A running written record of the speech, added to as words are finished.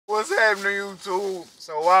What's happening, YouTube?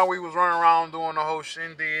 So while we was running around doing the whole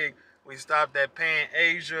shindig, we stopped at Pan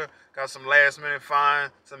Asia, got some last minute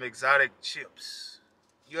find, some exotic chips.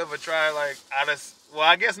 You ever tried like well,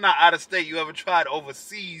 I guess not out of state, you ever tried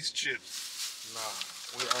overseas chips? Nah,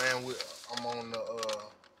 I'm on the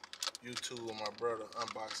YouTube with my brother,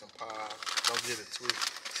 Unboxing Pod. Don't get it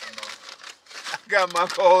twisted, you know. I got my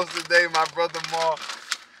co-host today, my brother Ma.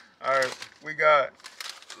 Alright, we got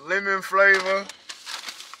lemon flavor.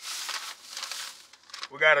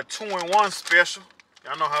 We got a 2-in-1 special.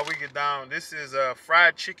 Y'all know how we get down. This is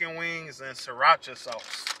fried chicken wings and sriracha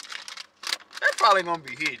sauce. That's probably gonna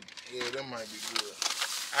be hidden. Yeah, that might be good.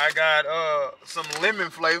 I got some lemon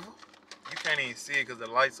flavor. You can't even see it because the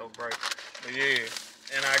light's so bright. But yeah.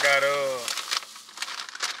 And I got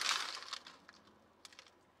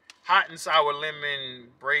hot and sour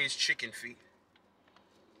lemon braised chicken feet.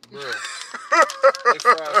 Bruh. They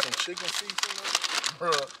fried some chicken feet in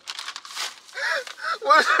there? Bruh.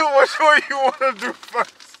 Which one you want to do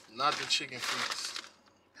first? Not the chicken feet.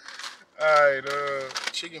 Alright,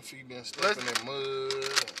 chicken feet been stepping in mud,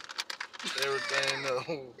 everything.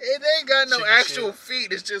 It ain't got no actual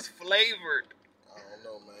feet, it's just flavored. I don't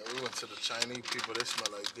know, man. We went to the Chinese people, they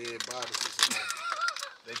smell like dead bodies.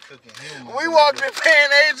 They cooking humans. We walked in Pan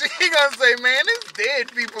Asia, he gonna say, man, there's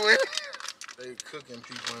dead people in They cooking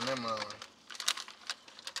people in them.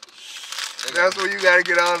 That's where you gotta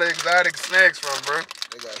get all the exotic snacks from, bro.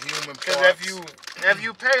 They got human parts. Cause if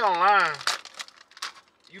you pay online,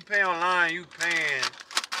 you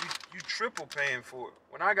triple paying for it.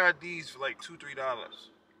 When I got these for like $2-3.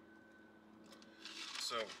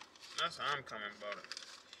 So that's how I'm coming about it.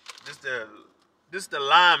 This the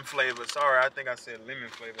lime flavor. Sorry, I think I said lemon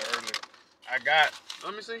flavor earlier.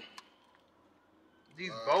 Let me see.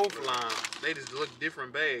 These both limes. They just look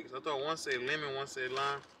different bags. I thought one said lemon, one said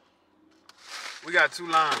lime. We got 2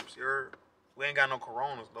 limes, you heard? We ain't got no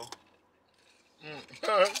Coronas, though.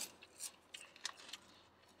 Not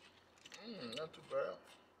too bad.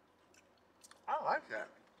 I like that.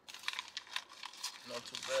 Not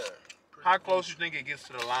too bad. How close you think it gets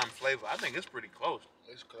to the lime flavor? I think it's pretty close.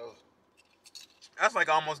 It's close. That's like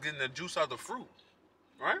almost getting the juice out of the fruit,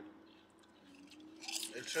 right?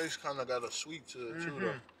 It tastes kind of got a sweet to it, too,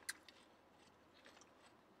 though.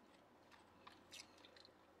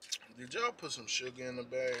 Did y'all put some sugar in the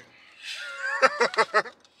bag?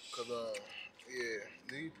 Cause yeah,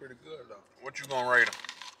 these pretty good though. What you gonna rate them?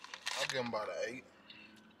 I'll give them about an 8.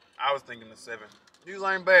 I was thinking a 7. These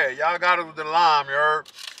ain't bad. Y'all got it with the lime, you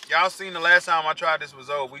heard? Y'all seen the last time I tried this was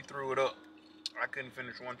over. We threw it up. I couldn't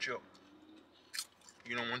finish one chip.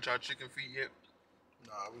 You don't want y'all chicken feet yet?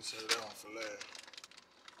 Nah, we saved that one for last.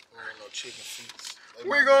 We don't want no chicken feet.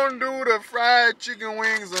 We gonna do the fried chicken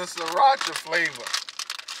wings and sriracha flavor.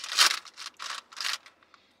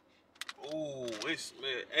 Ooh, it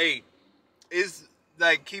smell. Hey, it's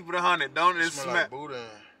like keep it 100. Don't it smell? Like Buddha.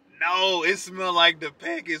 No, it smell like the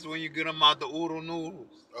packets when you get them out the oodle noodles.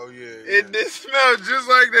 Oh yeah. It smells just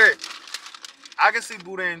like that. I can see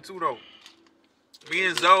boudin too though. Me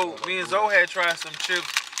and Zoe had tried some chips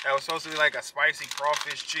that was supposed to be like a spicy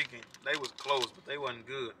crawfish chicken. They was close, but they wasn't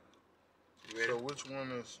good. So which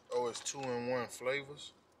one is? Oh, it's 2-in-1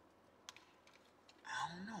 flavors.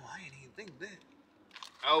 I don't know. I didn't even think that.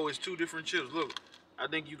 Oh, it's 2 different chips. Look, I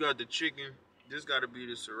think you got the chicken. This got to be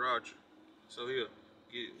the sriracha. So here,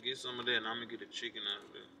 get some of that, and I'm gonna get the chicken out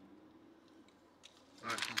of there.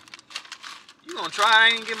 All right. You gonna try? I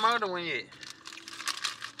ain't get my other one yet.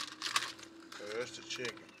 Okay, that's the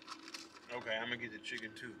chicken. Okay, I'm gonna get the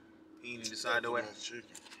chicken too. He didn't decide the way.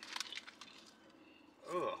 Chicken.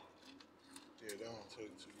 Ugh. Yeah, that don't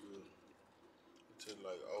taste too good. It tastes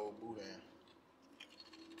like old boudin.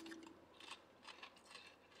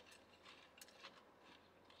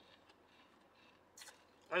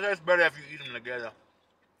 That's better if you eat them together.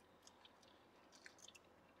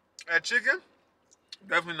 That chicken,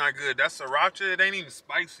 definitely not good. That sriracha, it ain't even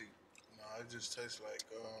spicy. Nah, it just tastes like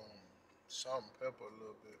salt and pepper a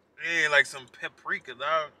little bit. Yeah, like some paprika,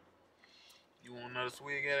 dog. You want another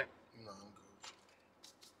swig at it? No, I'm good.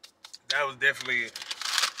 That was definitely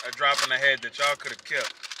a drop in the head that y'all could have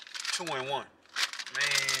kept. 2-in-1. Man,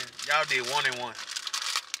 y'all did 1-in-1.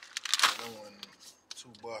 That one, 2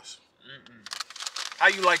 bucks. How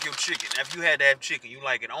you like your chicken? If you had to have chicken, you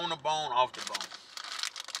like it on the bone, off the bone?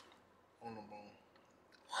 On the bone.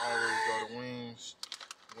 I always go to wings.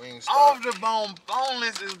 Wings. Off the bone,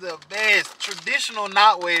 boneless is the best. Traditional,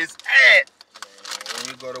 not where it's at. Man, when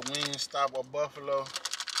you go to Wingstop or Buffalo,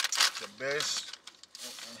 the best.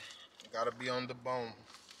 Gotta be on the bone.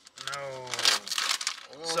 No.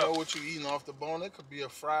 I don't know what you eating off the bone. It could be a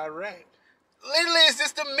fried rat. Literally, it's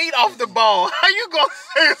just the meat off the bone. How you gonna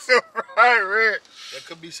say it's a fried rat? There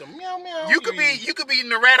could be some meow meow. You could be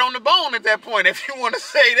eating a rat on the bone at that point. If you want to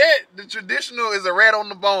say that, the traditional is a rat on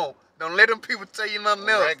the bone. Don't let them people tell you nothing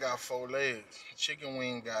else. Rat got 4 legs. Chicken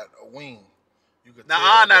wing got a wing. You could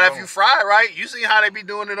not if you fry it right. You see how they be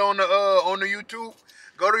doing it on the YouTube?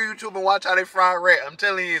 Go to YouTube and watch how they fry a rat. I'm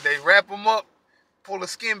telling you, they wrap them up, pull the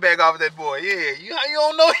skin back off that boy. Yeah, you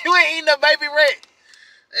don't know you ain't eating a baby rat.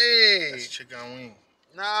 Hey, that's chicken wing.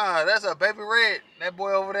 Nah, that's a baby rat. That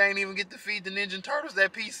boy over there ain't even get to feed the Ninja Turtles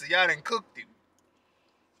that pizza. Y'all done cooked him.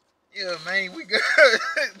 Yeah, man, we good.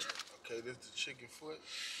 Okay, this the chicken foot.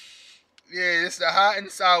 Yeah, it's the hot and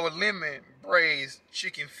sour lemon braised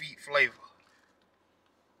chicken feet flavor.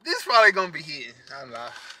 This probably gonna be hitting. I lie.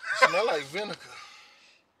 It smell like vinegar.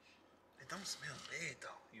 It don't smell bad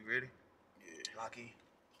though. You ready? Yeah. Lock in.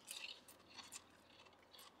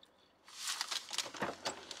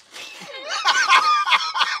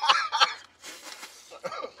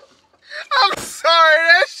 I'm sorry,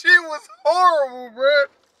 that shit was horrible, bro.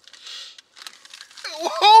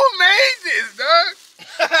 Who made this, dog?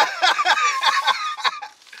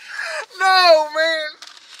 No, man.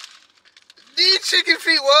 These chicken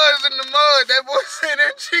feet was in the mud. That boy said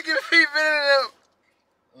them chicken feet been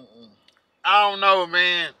in them. I don't know,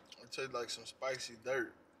 man. It tastes like some spicy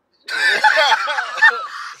dirt.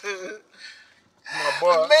 My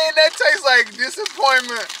boy. Man, that tastes like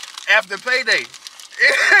disappointment after payday.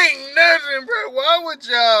 It ain't nothing, bro. Why would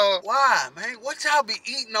y'all? Why, man? What y'all be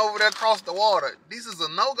eating over there across the water? This is a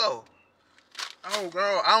no-go. Oh,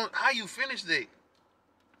 girl. How you finished it?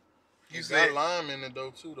 You got lime in it,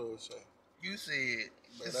 though, too, though. So. You said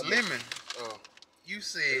it's lemon. Oh. You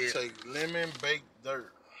said. It take lemon, baked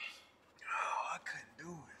dirt. Oh, I couldn't do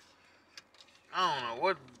it. I don't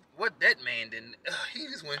know what that man didn't. He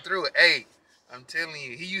just went through it. Hey, I'm telling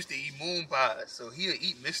you, he used to eat moon pies, so he'll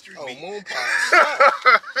eat mystery meat. Oh, moon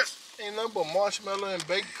pies. Ain't nothing but marshmallow and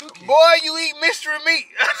baked cookies. Boy, you eat mystery meat.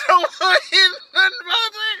 I don't want to hear nothing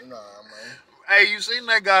about that. Nah, man. Hey, you seen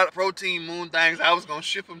that guy protein moon things? I was gonna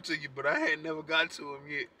ship them to you, but I had never got to them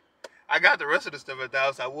yet. I got the rest of the stuff at the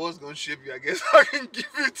house. I was gonna ship you. I guess I can give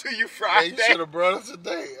it to you Friday. Yeah, you should have brought it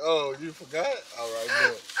today. Oh, you forgot? All right,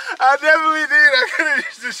 good. I definitely did. I could have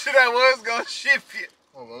used the shit I was gonna ship you.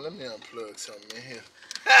 Hold on, let me unplug something in here.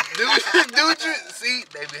 Dude, you see?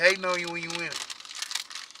 They be hating on you when you win.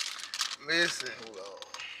 Listen. Hold on.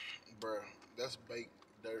 Bruh, that's baked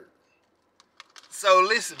dirt. So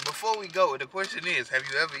listen, before we go, the question is, have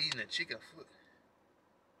you ever eaten a chicken foot?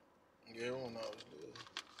 Yeah, when I was little.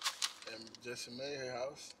 And Jesse made her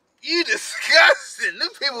house. You disgusting. Them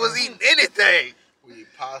people was eating anything. We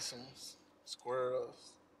eat possums,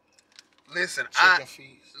 squirrels. Listen, chicken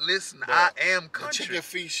feet. Listen, But I am country. The chicken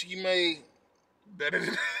feet she made better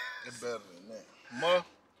than it's better than that. Ma,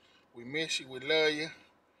 we miss you, we love you,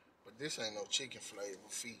 but this ain't no chicken flavor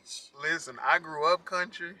feast. Listen, I grew up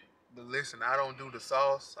country, but listen, I don't do the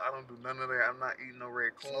sauce. I don't do none of that. I'm not eating no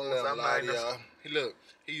red corns. I'm not eating no...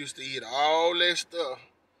 He used to eat all that stuff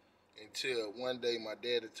until one day my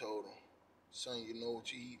daddy told him, son, you know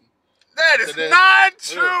what you eating? That is not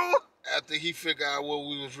true. After he figured out what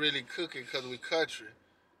we was really cooking because we country,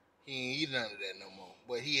 he ain't eat none of that no more.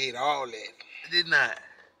 But he ate all that. Did not.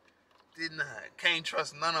 Can't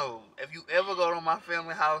trust none of them. If you ever go to my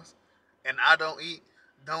family house and I don't eat,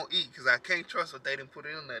 because I can't trust what they didn't put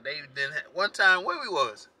in there. They didn't have, one time, where we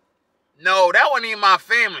was? No, that wasn't even my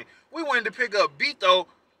family. We went to pick up Beto,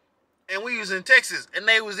 and we was in Texas, and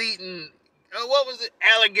they was eating, what was it,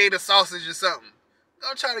 alligator sausage or something.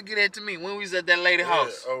 Don't try to get that to me when we was at that lady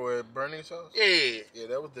house. Oh, at Bernie's house? Yeah. Yeah,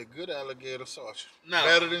 that was the good alligator sausage. No.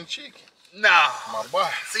 Better than chicken. No. My boy.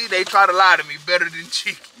 See, they try to lie to me. Better than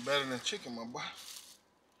chicken. Better than chicken, my boy.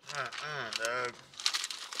 Dog.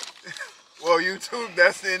 Well, YouTube,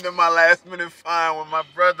 that's the end of my last minute find with my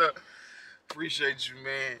brother. Appreciate you,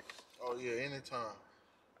 man. Oh, yeah, anytime.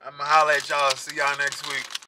 I'm going to holler at y'all. See y'all next week.